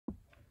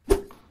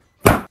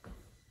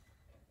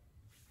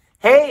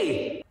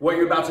What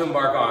you're about to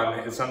embark on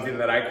is something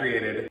that I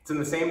created. It's in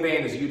the same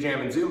vein as UJAM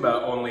and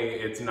Zumba, only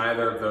it's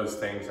neither of those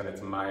things and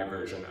it's my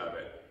version of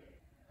it.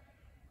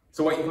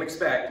 So what you can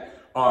expect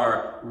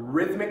are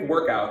rhythmic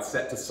workouts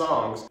set to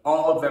songs.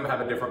 All of them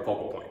have a different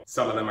focal point.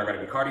 Some of them are going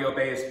to be cardio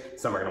based,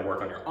 some are going to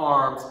work on your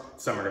arms,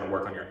 some are going to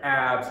work on your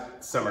abs,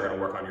 some are going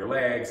to work on your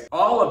legs.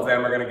 All of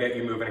them are going to get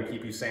you moving and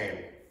keep you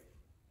sane.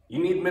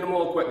 You need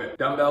minimal equipment,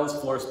 dumbbells,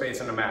 floor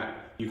space, and a mat.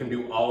 You can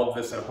do all of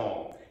this at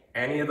home.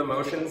 Any of the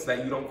motions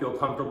that you don't feel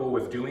comfortable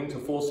with doing to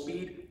full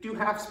speed, do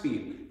half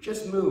speed.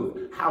 Just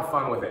move, have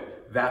fun with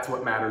it. That's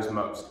what matters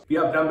most. If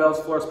you have dumbbells,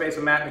 floor space,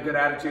 a mat, and a good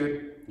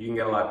attitude, you can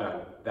get a lot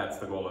done. That's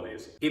the goal of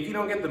these. If you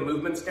don't get the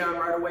movements down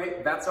right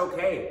away, that's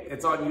okay.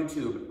 It's on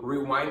YouTube.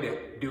 Rewind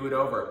it, do it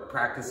over,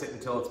 practice it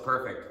until it's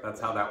perfect. That's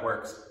how that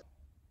works.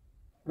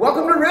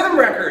 Welcome to Rhythm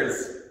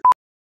Wreckers!